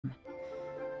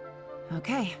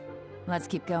Okay, let's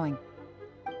keep going.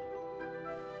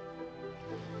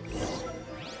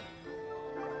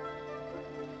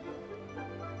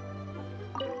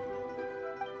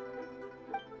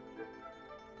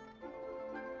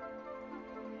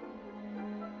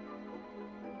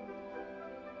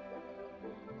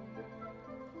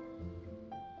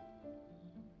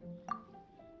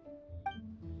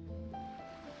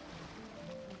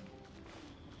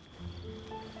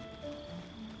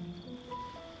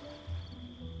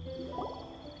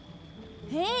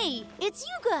 Hey, it's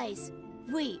you guys!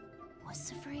 Wait, what's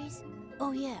the phrase?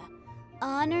 Oh yeah,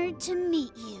 honored to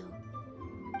meet you.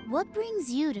 What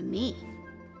brings you to me?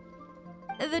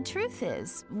 The truth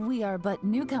is, we are but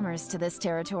newcomers to this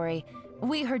territory.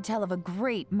 We heard tell of a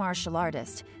great martial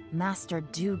artist, Master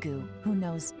Dugu, who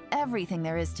knows everything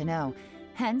there is to know.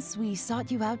 Hence, we sought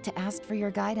you out to ask for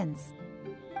your guidance.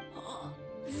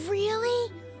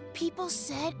 Really? People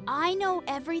said I know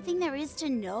everything there is to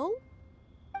know?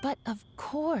 But of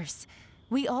course,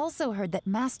 we also heard that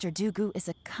Master Dugu is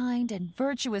a kind and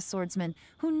virtuous swordsman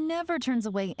who never turns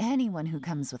away anyone who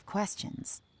comes with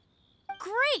questions.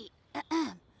 Great!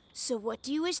 So what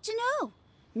do you wish to know?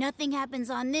 Nothing happens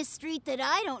on this street that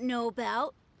I don't know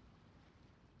about.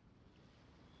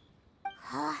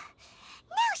 Now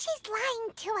she's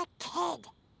lying to a kid.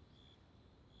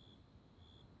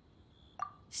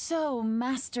 So,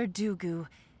 Master Dugu,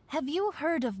 have you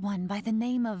heard of one by the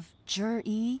name of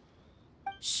Jur-E?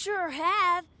 Sure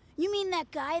have. You mean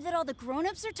that guy that all the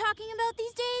grown-ups are talking about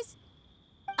these days?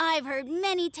 I've heard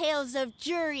many tales of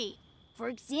Juri. For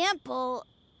example,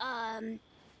 I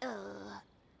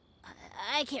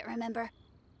can't remember.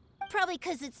 Probably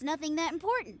 'cause it's nothing that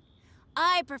important.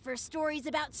 I prefer stories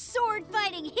about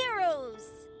sword-fighting heroes.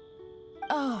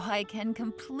 Oh, I can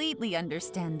completely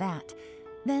understand that.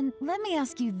 Then let me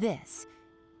ask you this.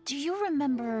 Do you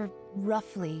remember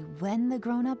roughly when the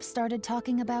grown-ups started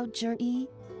talking about Jur-E?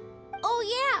 Oh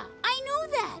yeah, I know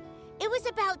that. It was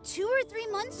about 2 or 3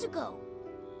 months ago.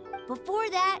 Before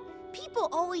that, people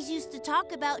always used to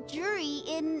talk about Juri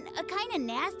in a kind of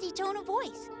nasty tone of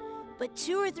voice. But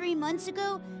 2 or 3 months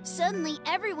ago, suddenly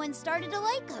everyone started to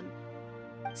like him.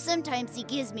 Sometimes he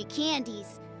gives me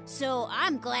candies, so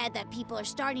I'm glad that people are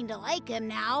starting to like him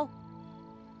now.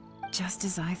 Just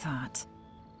as I thought.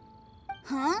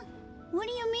 Huh? What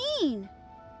do you mean?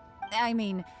 I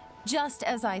mean, just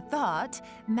as I thought,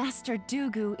 Master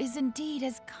Dugu is indeed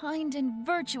as kind and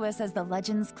virtuous as the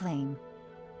legends claim.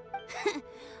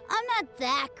 I'm not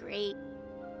that great.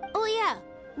 Oh yeah,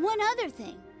 one other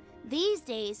thing. These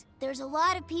days, there's a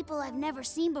lot of people I've never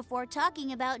seen before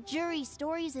talking about Juri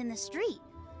stories in the street.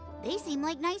 They seem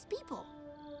like nice people.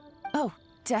 Oh,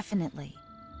 definitely.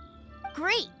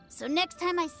 Great! So next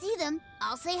time I see them,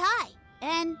 I'll say hi.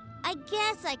 And I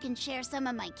guess I can share some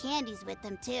of my candies with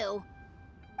them too.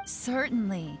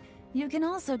 Certainly. You can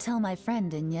also tell my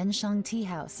friend in Yenshang Tea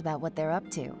House about what they're up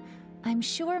to. I'm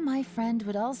sure my friend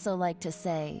would also like to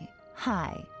say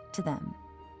hi to them.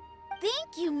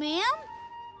 Thank you, ma'am.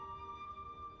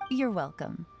 You're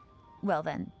welcome. Well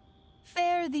then,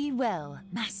 fare thee well,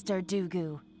 Master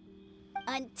Dugu.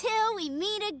 Until we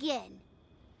meet again.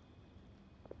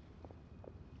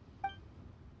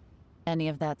 Any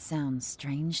of that sound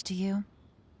strange to you?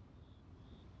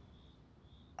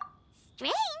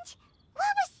 Strange?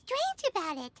 What was strange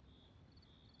about it?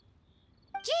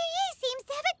 Juri seems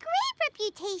to have a great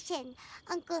reputation.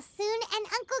 Uncle Soon and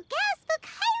Uncle Gao spoke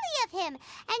highly of him,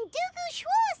 and Dugu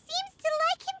Shuo seems to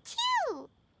like him too.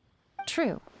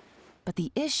 True, but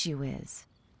the issue is,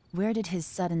 where did his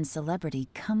sudden celebrity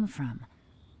come from?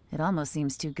 It almost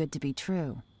seems too good to be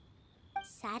true.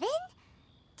 Sudden?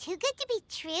 Too good to be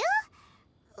true?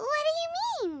 What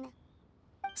do you mean?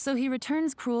 So he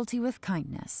returns cruelty with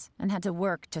kindness, and had to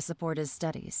work to support his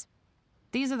studies.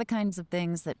 These are the kinds of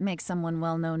things that make someone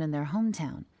well known in their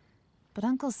hometown. But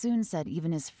Uncle Soon said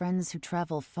even his friends who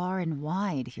travel far and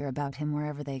wide hear about him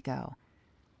wherever they go.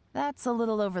 That's a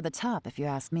little over the top, if you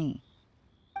ask me.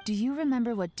 Do you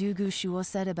remember what Dugu Shuo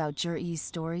said about Jur-E's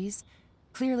stories?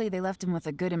 Clearly they left him with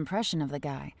a good impression of the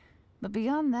guy. But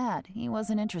beyond that, he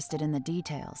wasn't interested in the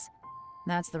details.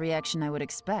 That's the reaction I would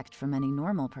expect from any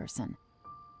normal person.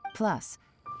 Plus,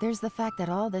 there's the fact that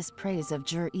all this praise of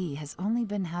Jur-E has only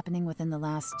been happening within the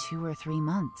last 2 or 3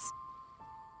 months.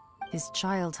 His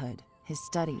childhood, his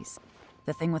studies,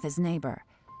 the thing with his neighbor,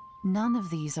 none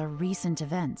of these are recent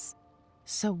events.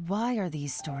 So why are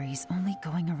these stories only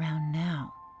going around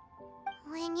now?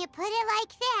 When you put it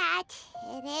like that,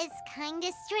 it is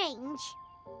kinda strange.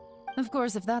 Of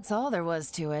course, if that's all there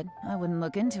was to it, I wouldn't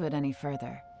look into it any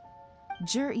further.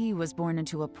 Jur-E was born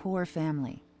into a poor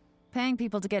family. Paying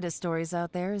people to get his stories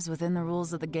out there is within the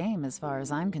rules of the game as far as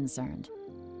I'm concerned.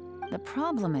 The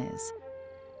problem is,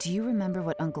 do you remember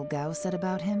what Uncle Gao said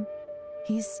about him?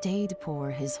 He's stayed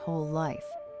poor his whole life.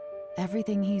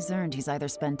 Everything he's earned he's either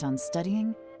spent on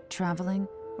studying, traveling,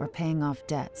 or paying off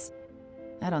debts.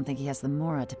 I don't think he has the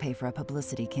mora to pay for a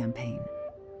publicity campaign.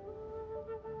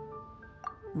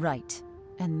 Right,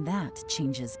 and that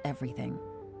changes everything.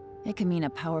 It can mean a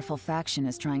powerful faction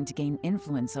is trying to gain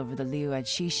influence over the Liu at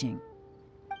Xixing.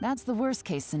 That's the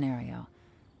worst-case scenario.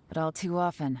 But all too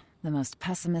often, the most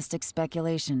pessimistic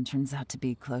speculation turns out to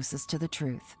be closest to the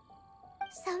truth.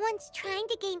 Someone's trying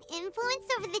to gain influence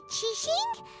over the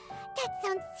Qixing? That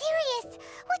sounds serious.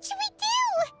 What should we do?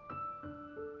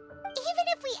 Even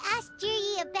if we asked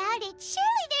Juri about it,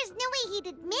 surely there's no way he'd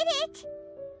admit it.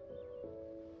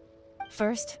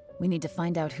 First, we need to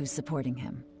find out who's supporting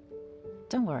him.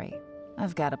 Don't worry,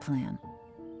 I've got a plan.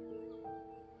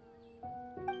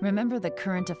 Remember the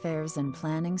current affairs and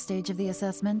planning stage of the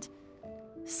assessment?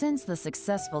 Since the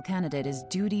successful candidate is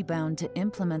duty-bound to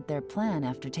implement their plan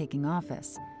after taking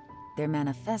office, their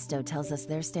manifesto tells us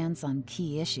their stance on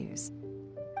key issues.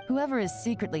 Whoever is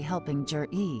secretly helping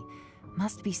Jur-E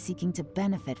must be seeking to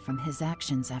benefit from his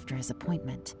actions after his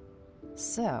appointment.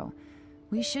 So,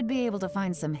 we should be able to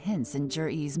find some hints in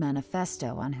Jur-E's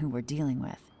manifesto on who we're dealing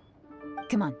with.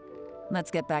 Come on, let's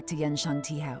get back to Yanshang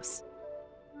Tea House.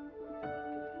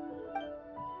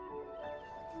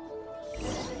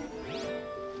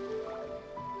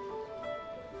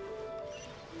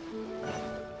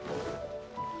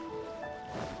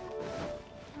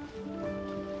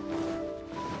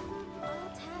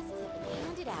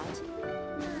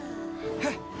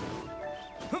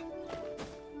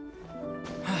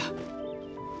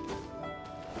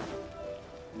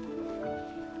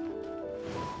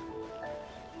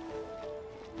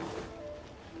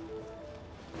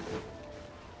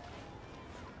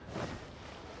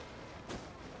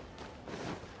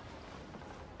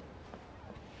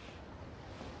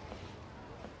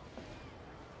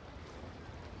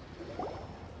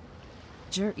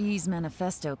 Jur-E's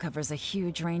manifesto covers a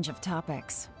huge range of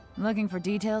topics. Looking for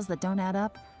details that don't add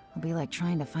up will be like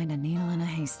trying to find a needle in a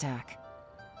haystack.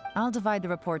 I'll divide the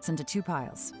reports into 2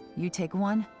 piles. You take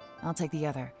one, I'll take the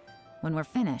other. When we're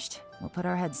finished, we'll put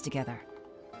our heads together.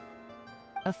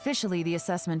 Officially, the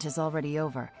assessment is already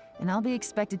over, and I'll be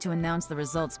expected to announce the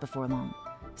results before long.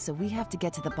 So we have to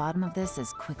get to the bottom of this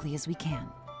as quickly as we can.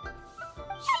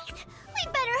 Yikes!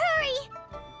 We better hurry!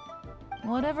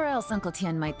 Whatever else Uncle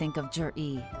Tian might think of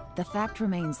Jur-E, the fact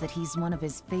remains that he's one of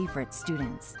his favorite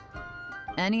students.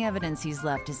 Any evidence he's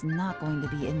left is not going to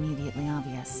be immediately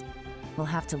obvious. We'll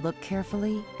have to look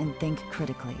carefully and think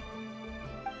critically.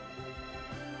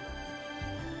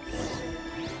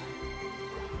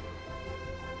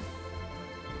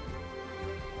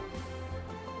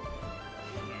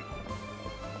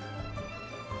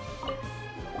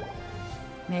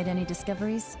 Made any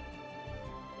discoveries?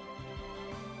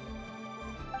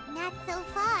 Not so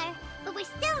far, but we're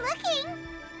still looking.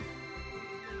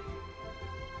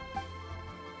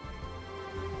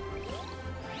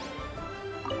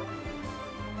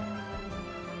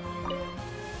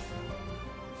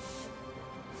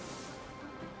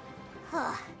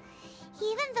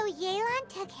 Even though Yelan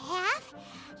took half,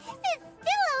 this is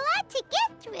still a lot to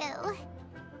get through.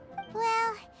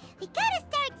 Well, we gotta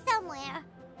start somewhere.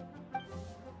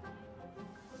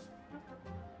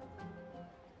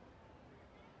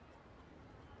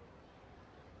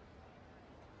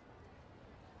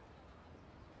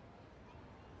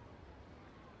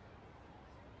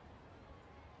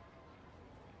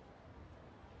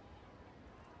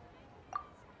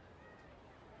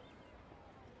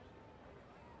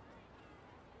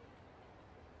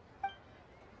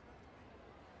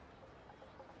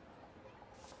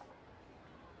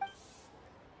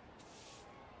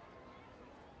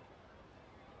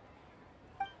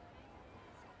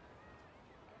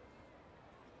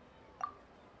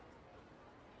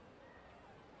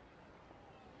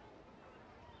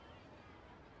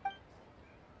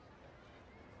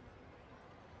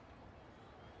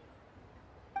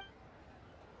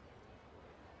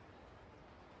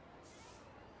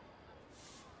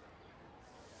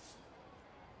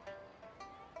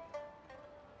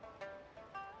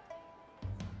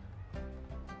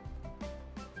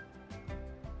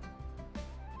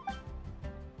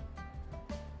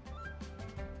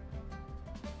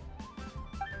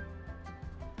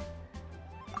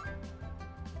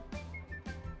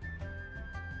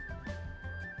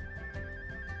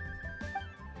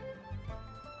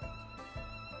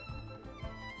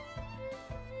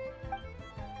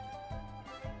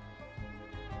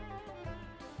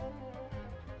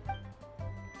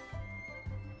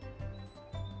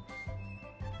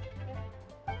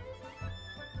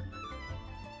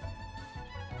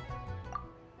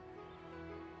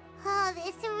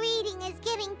 this reading is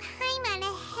giving Paimon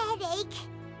a headache.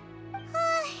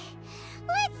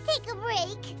 Let's take a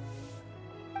break.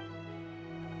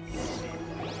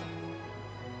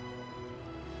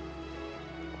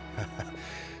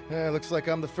 Looks like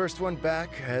I'm the first one back,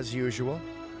 as usual.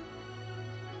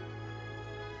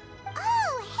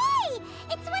 Oh, hey!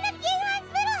 It's one of Yelan's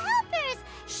little helpers,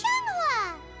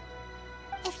 Shanghua!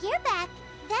 If you're back,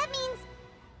 that means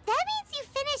you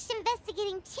finished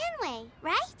investigating Tianwei,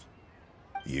 right?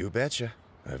 You betcha.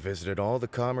 I visited all the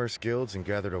commerce guilds and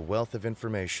gathered a wealth of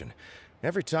information.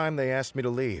 Every time they asked me to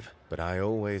leave, but I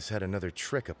always had another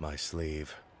trick up my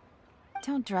sleeve.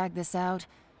 Don't drag this out.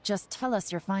 Just tell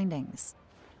us your findings.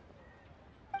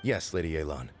 Yes, Lady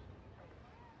Yelan.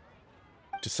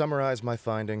 To summarize my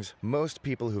findings, most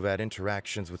people who've had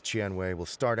interactions with Tianwei will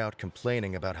start out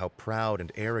complaining about how proud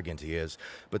and arrogant he is,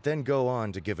 but then go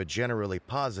on to give a generally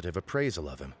positive appraisal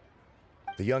of him.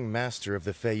 The young master of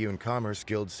the Feiyun Commerce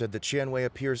Guild said that Tianwei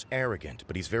appears arrogant,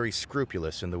 but he's very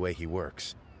scrupulous in the way he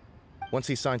works. Once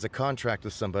he signs a contract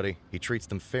with somebody, he treats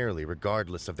them fairly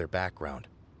regardless of their background.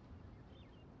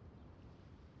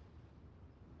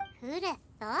 Who'd have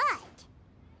thought?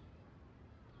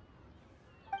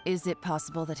 Is it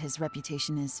possible that his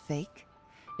reputation is fake?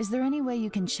 Is there any way you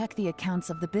can check the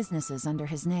accounts of the businesses under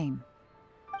his name?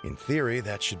 In theory,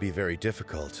 that should be very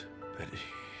difficult, but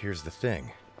here's the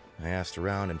thing. I asked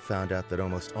around and found out that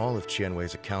almost all of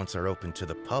Tianwei's accounts are open to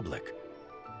the public.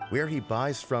 Where he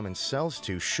buys from and sells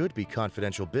to should be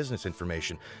confidential business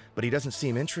information, but he doesn't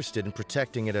seem interested in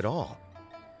protecting it at all.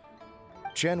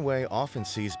 Tianwei often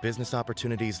sees business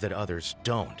opportunities that others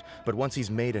don't, but once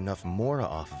he's made enough mora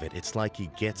off of it, it's like he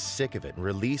gets sick of it and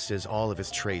releases all of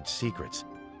his trade secrets.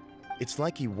 It's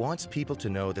like he wants people to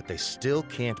know that they still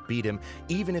can't beat him,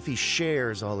 even if he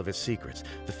shares all of his secrets.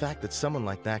 The fact that someone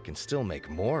like that can still make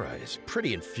mora is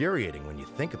pretty infuriating when you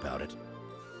think about it.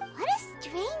 What a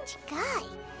strange guy.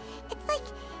 It's like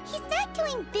he's not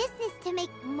doing business to make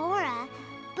mora,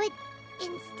 but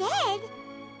instead...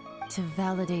 To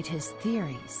validate his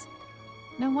theories.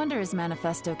 No wonder his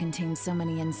manifesto contains so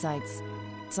many insights.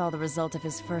 It's all the result of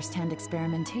his first-hand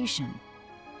experimentation.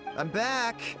 I'm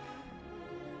back!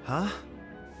 Huh?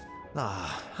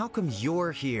 How come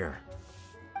you're here?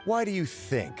 Why do you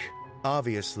think?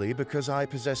 Obviously, because I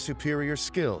possess superior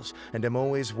skills and am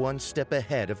always one step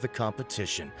ahead of the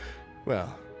competition.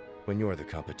 Well, when you're the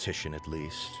competition, at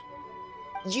least.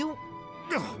 You...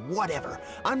 Ugh, whatever.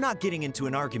 I'm not getting into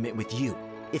an argument with you.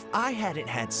 If I hadn't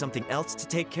had something else to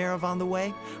take care of on the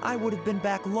way, I would have been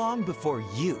back long before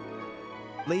you.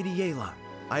 Lady Yelan,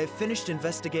 I have finished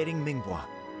investigating Ningbo.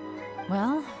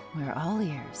 Well, we're all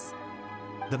ears.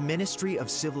 The Ministry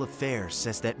of Civil Affairs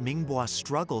says that Ningbo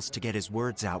struggles to get his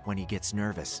words out when he gets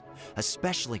nervous,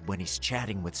 especially when he's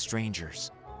chatting with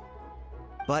strangers.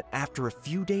 But after a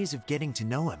few days of getting to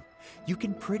know him, you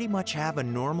can pretty much have a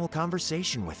normal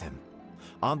conversation with him.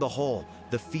 On the whole,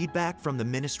 the feedback from the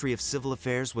Ministry of Civil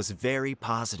Affairs was very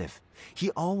positive. He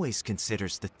always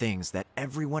considers the things that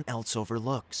everyone else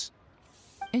overlooks.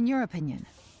 In your opinion,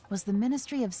 was the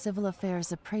Ministry of Civil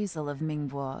Affairs' appraisal of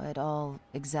Ningbo at all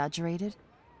exaggerated?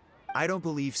 I don't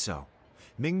believe so.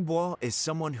 Ningbo is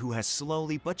someone who has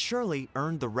slowly but surely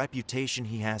earned the reputation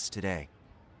he has today.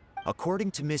 According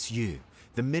to Miss Yu,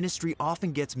 the Ministry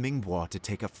often gets Ningbo to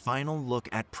take a final look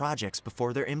at projects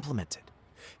before they're implemented.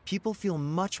 People feel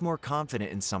much more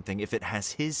confident in something if it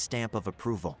has his stamp of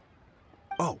approval.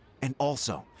 Oh, and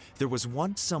also, there was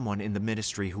once someone in the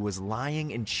Ministry who was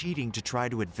lying and cheating to try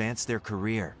to advance their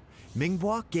career.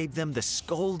 Ningbo gave them the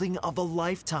scolding of a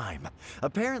lifetime.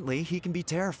 Apparently, he can be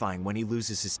terrifying when he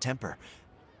loses his temper.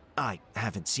 I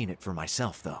haven't seen it for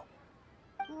myself, though.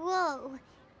 Whoa,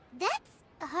 that's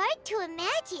hard to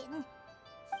imagine.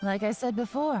 Like I said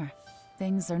before,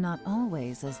 things are not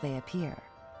always as they appear.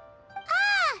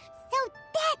 So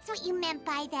that's what you meant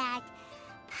by that.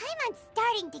 Paimon's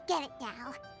starting to get it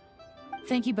now.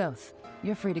 Thank you both.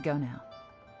 You're free to go now.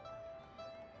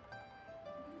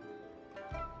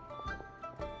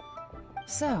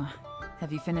 So,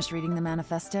 have you finished reading the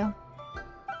manifesto?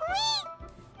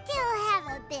 We still have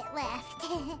a bit left.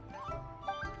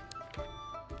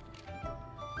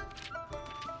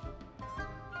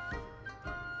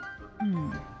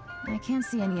 I can't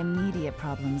see any immediate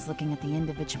problems looking at the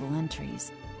individual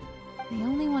entries. The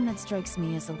only one that strikes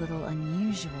me as a little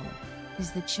unusual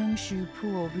is the Qingshu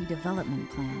Pool redevelopment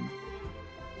plan.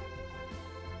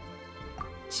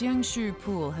 Qingshu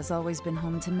Pool has always been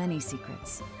home to many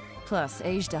secrets. Plus,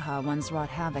 Ajdaha once wrought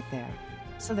havoc there,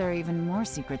 so there are even more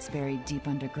secrets buried deep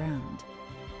underground.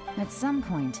 At some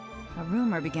point, a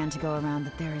rumor began to go around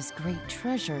that there is great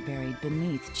treasure buried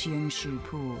beneath Qingshu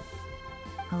Pool.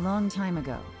 A long time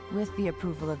ago, with the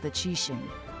approval of the Qixing,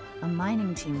 a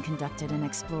mining team conducted an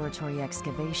exploratory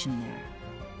excavation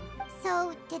there.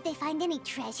 So, did they find any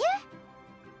treasure?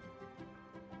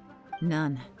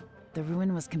 None. The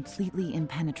ruin was completely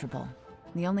impenetrable.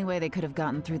 The only way they could have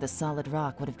gotten through the solid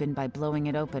rock would have been by blowing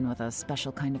it open with a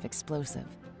special kind of explosive.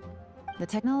 The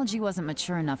technology wasn't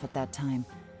mature enough at that time,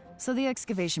 so the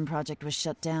excavation project was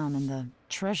shut down and the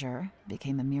treasure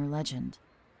became a mere legend.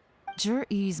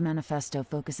 Zhi-Yi's manifesto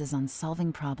focuses on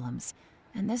solving problems,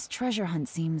 and this treasure hunt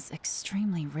seems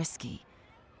extremely risky.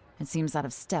 It seems out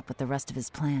of step with the rest of his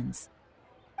plans.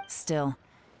 Still,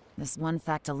 this one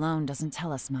fact alone doesn't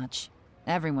tell us much.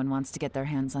 Everyone wants to get their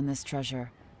hands on this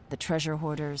treasure. The treasure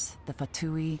hoarders, the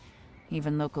Fatui,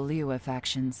 even local Liyue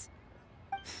factions.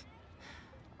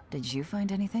 Did you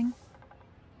find anything?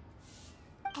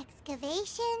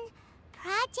 Excavation,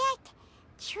 project,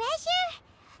 treasure?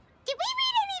 Did we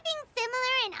read anything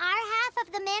similar in our half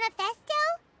of the manifesto?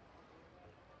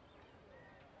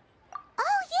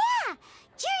 Oh yeah!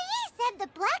 Juri said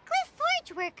the Blackcliff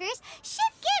Forge workers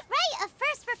should get right of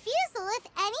first refusal if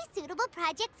any suitable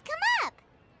projects come up.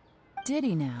 Did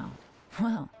he now?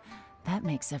 Well, that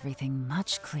makes everything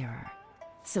much clearer.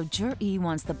 So Zhi-Yi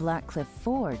wants the Blackcliff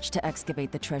Forge to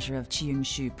excavate the treasure of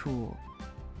Qingshu Pool.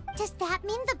 Does that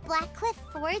mean the Blackcliff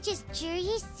Forge is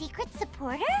Juri's secret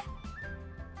supporter?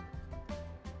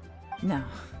 No,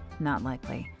 not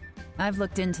likely. I've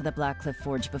looked into the Blackcliff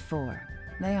Forge before.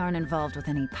 They aren't involved with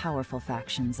any powerful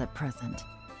factions at present.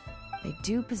 They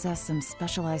do possess some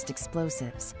specialized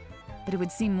explosives, but it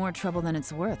would seem more trouble than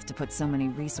it's worth to put so many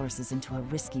resources into a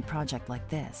risky project like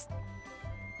this.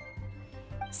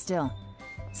 Still,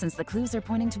 since the clues are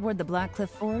pointing toward the Blackcliff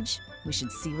Forge, we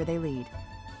should see where they lead.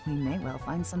 We may well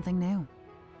find something new.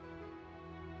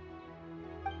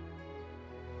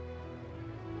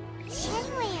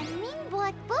 Shenwei and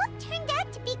Mingbo both turned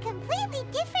out to be completely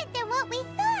different than what we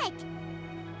thought.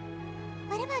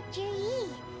 What about Juri?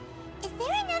 Is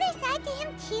there another side to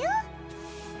him too?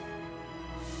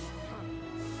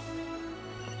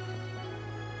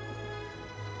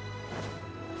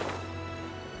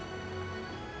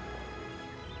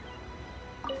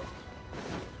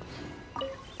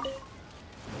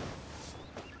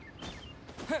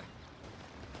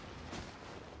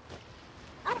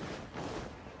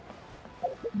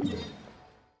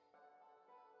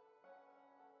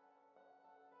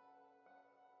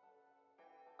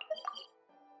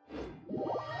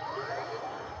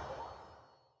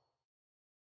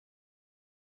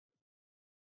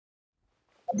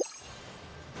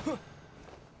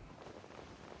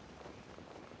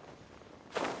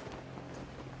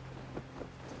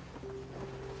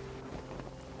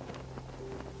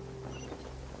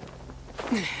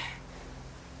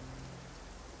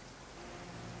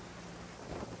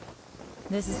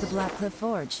 This is the Blackcliff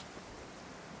Forge.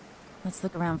 Let's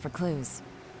look around for clues.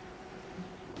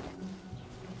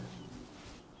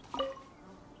 So,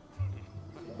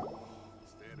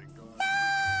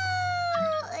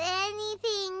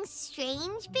 anything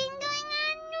strange been going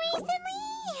on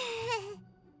recently?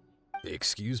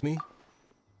 Excuse me?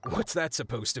 What's that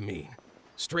supposed to mean?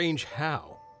 Strange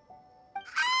how?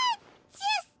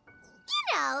 Just,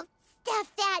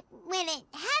 stuff that when it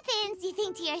happens, you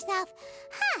think to yourself,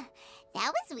 huh,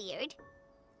 that was weird.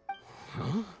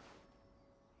 Huh?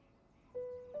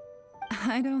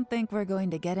 I don't think we're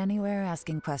going to get anywhere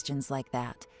asking questions like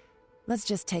that. Let's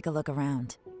just take a look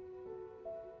around.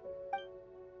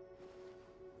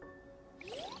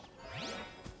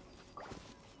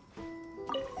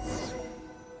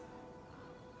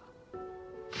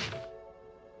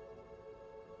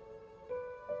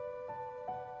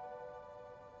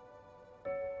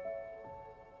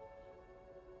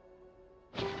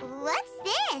 What's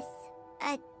this?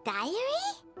 A diary?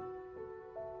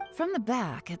 From the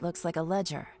back, it looks like a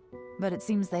ledger, but it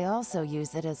seems they also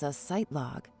use it as a site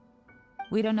log.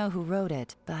 We don't know who wrote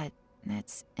it, but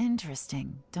it's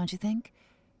interesting, don't you think?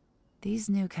 These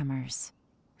newcomers,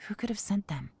 who could have sent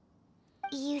them?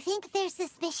 You think they're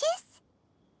suspicious?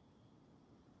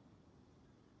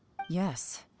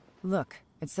 Yes. Look,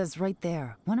 it says right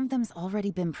there, one of them's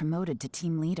already been promoted to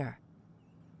team leader.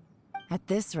 At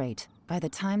this rate, by the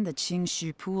time the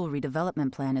Qingshu Pool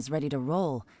redevelopment plan is ready to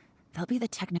roll, they'll be the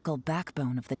technical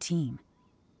backbone of the team.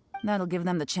 That'll give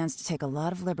them the chance to take a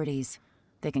lot of liberties.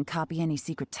 They can copy any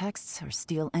secret texts or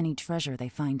steal any treasure they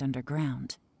find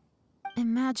underground.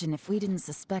 Imagine if we didn't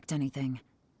suspect anything.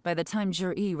 By the time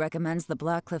Zhi-Yi recommends the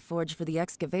Blackcliff Forge for the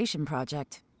excavation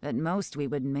project, at most we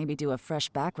would maybe do a fresh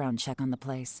background check on the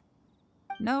place.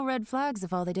 No red flags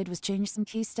if all they did was change some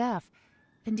key staff.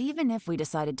 And even if we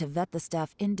decided to vet the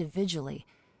staff individually,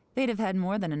 They'd have had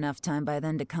more than enough time by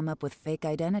then to come up with fake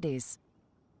identities.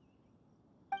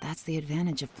 That's the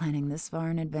advantage of planning this far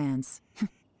in advance.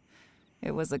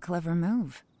 It was a clever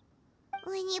move.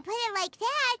 When you put it like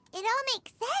that, it all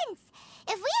makes sense.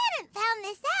 If we hadn't found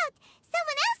this out,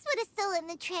 someone else would have stolen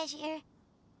the treasure.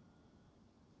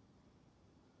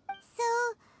 So,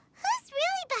 who's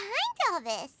really behind all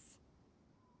this?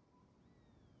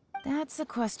 That's a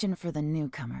question for the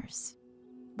newcomers.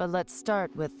 But let's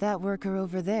start with that worker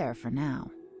over there for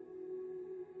now.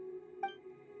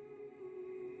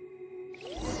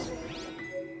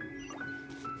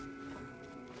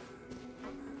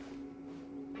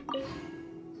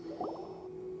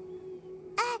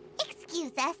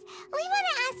 Excuse us. We want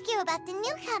to ask you about the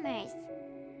newcomers.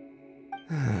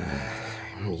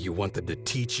 You want them to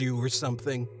teach you or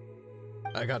something?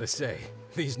 I gotta say,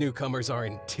 these newcomers are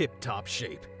in tip-top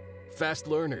shape. Fast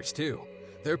learners, too.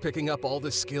 They're picking up all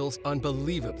the skills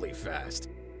unbelievably fast.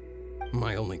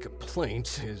 My only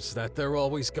complaint is that they're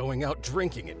always going out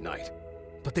drinking at night,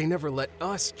 but they never let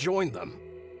us join them.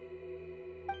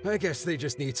 I guess they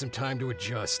just need some time to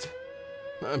adjust.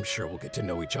 I'm sure we'll get to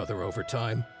know each other over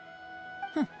time.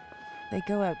 They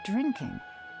go out drinking.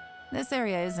 This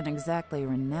area isn't exactly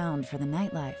renowned for the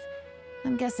nightlife.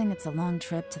 I'm guessing it's a long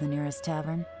trip to the nearest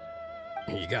tavern.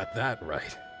 You got that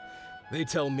right. They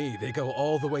tell me they go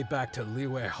all the way back to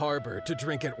Liyue Harbor to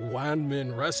drink at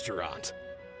Wanmin Restaurant.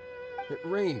 It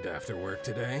rained after work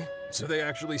today, so they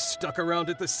actually stuck around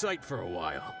at the site for a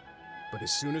while. But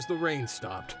as soon as the rain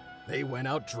stopped, they went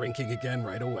out drinking again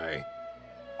right away.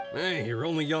 Hey, you're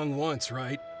only young once,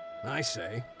 right? I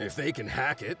say, if they can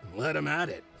hack it, let them at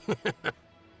it.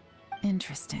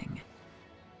 Interesting.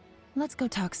 Let's go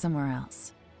talk somewhere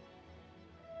else.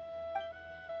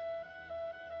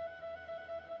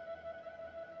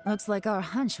 Looks like our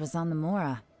hunch was on the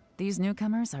Mora. These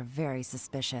newcomers are very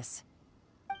suspicious.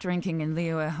 Drinking in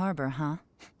Liyue Harbor, huh?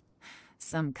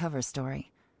 Some cover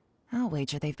story. I'll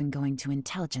wager they've been going to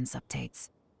intelligence updates.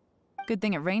 Good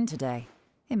thing it rained today.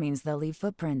 It means they'll leave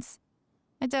footprints.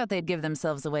 I doubt they'd give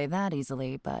themselves away that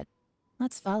easily, but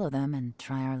let's follow them and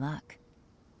try our luck.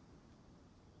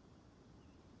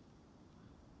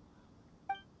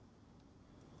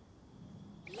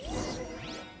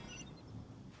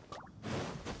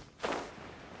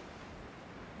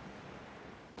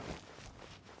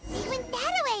 They went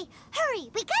that way! Hurry,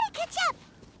 we gotta catch up!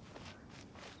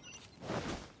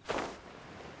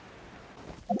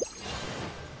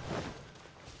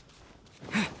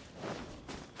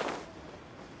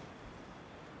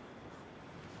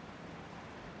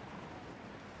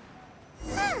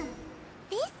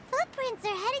 These footprints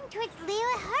are heading towards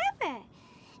Liyue Harbor.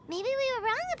 Maybe we were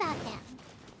wrong about them.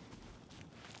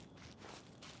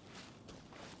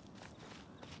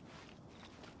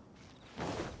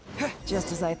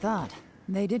 Just as I thought.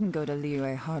 They didn't go to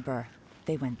Liyue Harbor.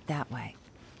 They went that way.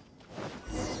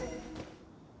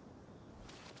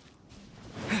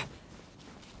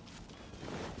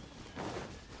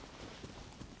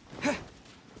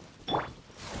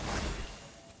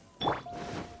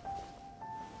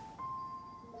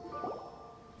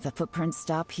 The footprints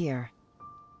stop here.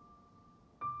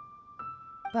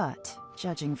 But,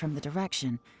 judging from the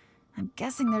direction, I'm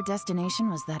guessing their destination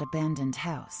was that abandoned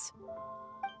house.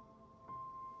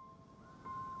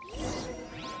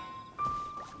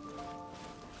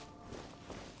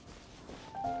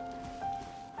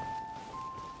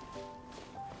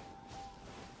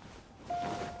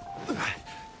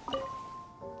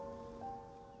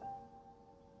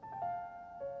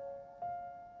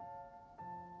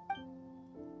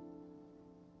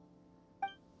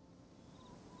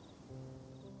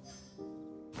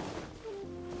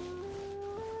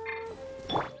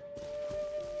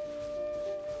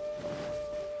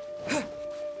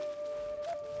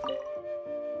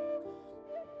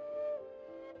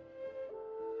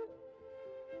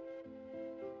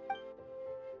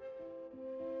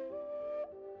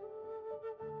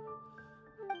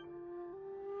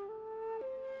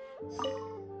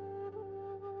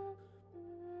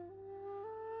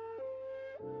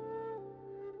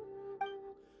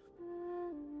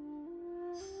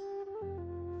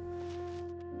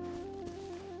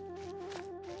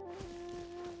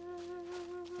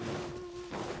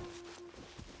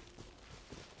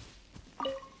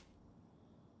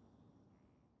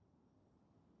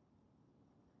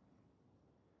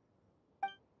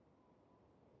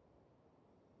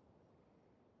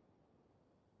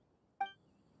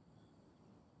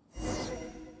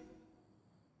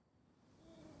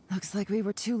 Looks like we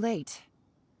were too late.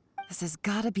 This has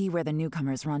gotta be where the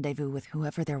newcomers rendezvous with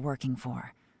whoever they're working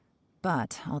for.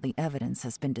 But all the evidence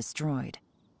has been destroyed.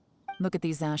 Look at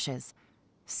these ashes.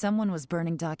 Someone was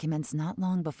burning documents not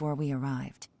long before we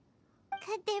arrived.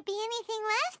 Could there be anything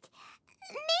left?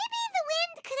 Maybe the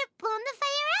wind could have blown the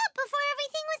fire out before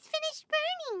everything was finished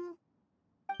burning.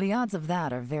 The odds of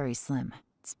that are very slim.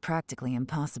 It's practically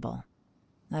impossible.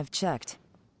 I've checked.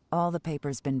 All the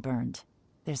paper's been burned.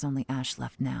 There's only ash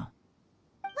left now.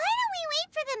 Why don't we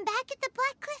wait for them back at the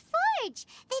Black Cliff Forge?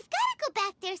 They've got to go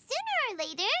back there sooner or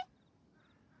later.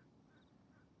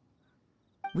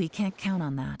 We can't count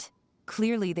on that.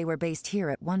 Clearly they were based here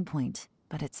at one point,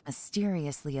 but it's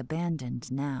mysteriously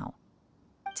abandoned now.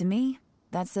 To me,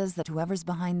 that says that whoever's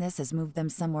behind this has moved them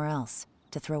somewhere else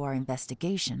to throw our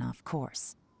investigation off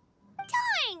course.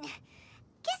 Darn!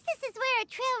 Guess this is where our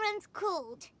trail runs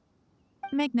cold.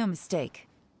 Make no mistake,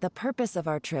 the purpose of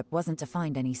our trip wasn't to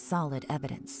find any solid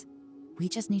evidence. We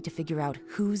just need to figure out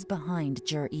who's behind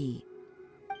Jur-E.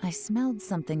 I smelled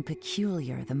something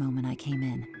peculiar the moment I came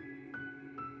in.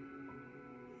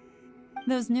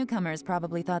 Those newcomers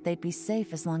probably thought they'd be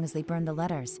safe as long as they burned the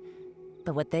letters.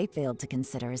 But what they failed to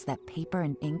consider is that paper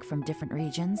and ink from different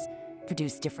regions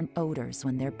produce different odors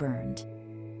when they're burned.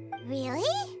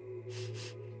 Really?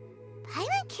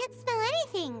 Paimon can't smell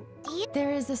anything. Do you?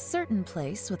 There is a certain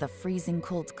place with a freezing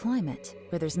cold climate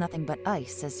where there's nothing but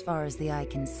ice as far as the eye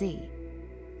can see.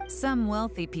 Some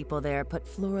wealthy people there put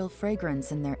floral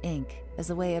fragrance in their ink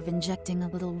as a way of injecting a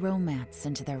little romance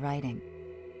into their writing.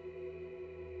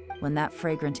 When that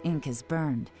fragrant ink is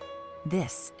burned,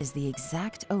 this is the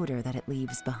exact odor that it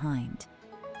leaves behind.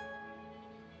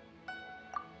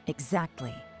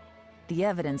 Exactly. The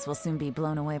evidence will soon be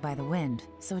blown away by the wind,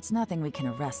 so it's nothing we can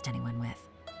arrest anyone with.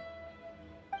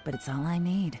 But it's all I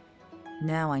need.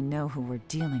 Now I know who we're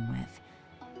dealing with.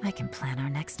 I can plan our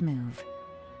next move.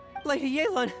 Lady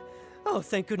Yelan! Oh,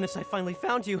 thank goodness I finally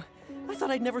found you. I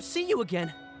thought I'd never see you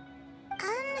again. Who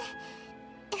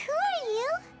are you?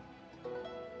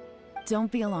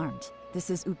 Don't be alarmed. This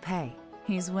is Upei.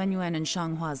 He's Wenyuan and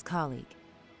Shanghua's colleague.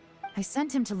 I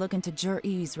sent him to look into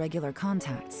Jur-E's regular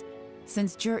contacts.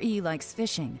 Since Jur-E likes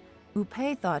fishing,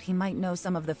 Upei thought he might know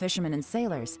some of the fishermen and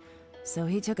sailors, so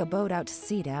he took a boat out to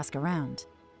sea to ask around.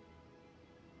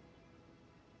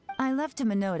 I left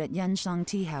him a note at Yanshang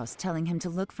Tea House telling him to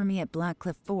look for me at Black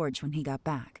Cliff Forge when he got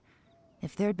back.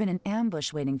 If there'd been an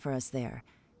ambush waiting for us there,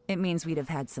 it means we'd have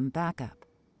had some backup.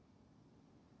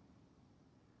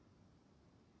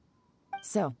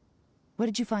 So, what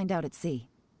did you find out at sea?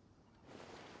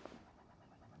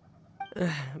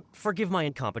 Forgive my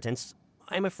incompetence.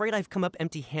 I'm afraid I've come up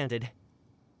empty-handed.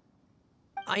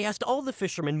 I asked all the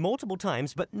fishermen multiple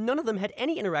times, but none of them had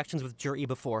any interactions with Jur-E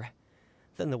before.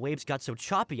 Then the waves got so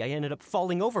choppy I ended up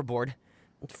falling overboard.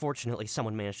 Fortunately,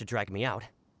 someone managed to drag me out.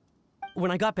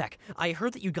 When I got back, I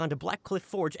heard that you'd gone to Black Cliff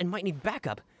Forge and might need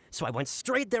backup, so I went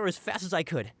straight there as fast as I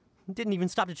could. Didn't even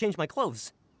stop to change my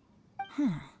clothes.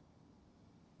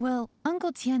 Well,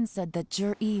 Uncle Tien said that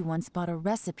Jur-E once bought a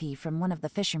recipe from one of the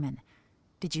fishermen.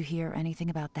 Did you hear anything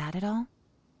about that at all?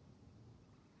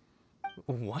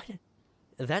 What?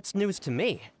 That's news to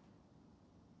me.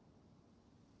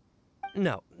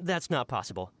 No, that's not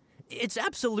possible. It's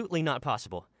absolutely not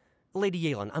possible. Lady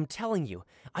Yelan, I'm telling you,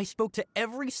 I spoke to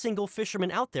every single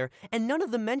fisherman out there, and none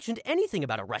of them mentioned anything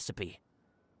about a recipe.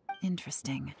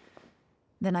 Interesting.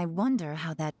 Then I wonder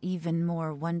how that even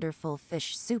more wonderful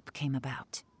fish soup came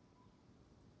about.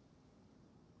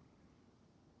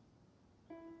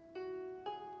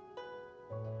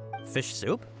 Fish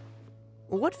soup?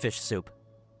 What fish soup?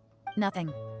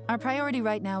 Nothing. Our priority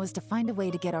right now is to find a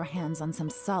way to get our hands on some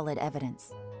solid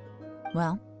evidence.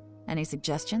 Well, any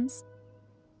suggestions?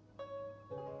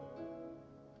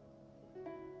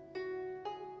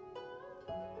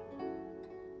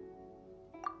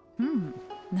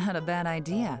 Not a bad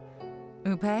idea.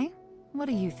 Upei, what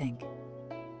do you think?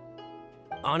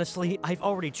 Honestly, I've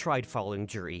already tried following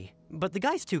Jur-E, but the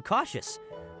guy's too cautious.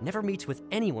 Never meets with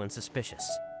anyone suspicious.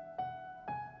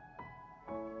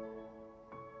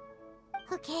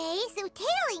 Okay, so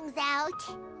tailing's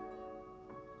out.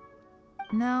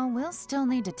 No, we'll still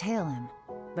need to tail him.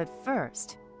 But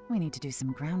first, we need to do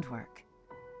some groundwork.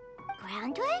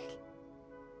 Groundwork?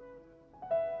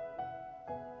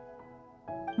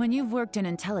 When you've worked in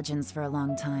intelligence for a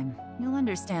long time, you'll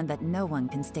understand that no one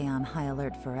can stay on high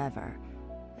alert forever.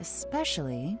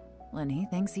 Especially when he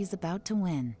thinks he's about to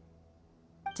win.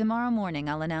 Tomorrow morning,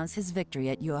 I'll announce his victory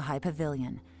at Yuehai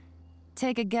Pavilion.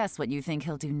 Take a guess what you think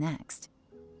he'll do next.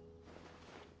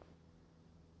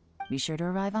 Be sure to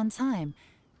arrive on time.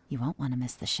 You won't want to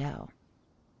miss the show.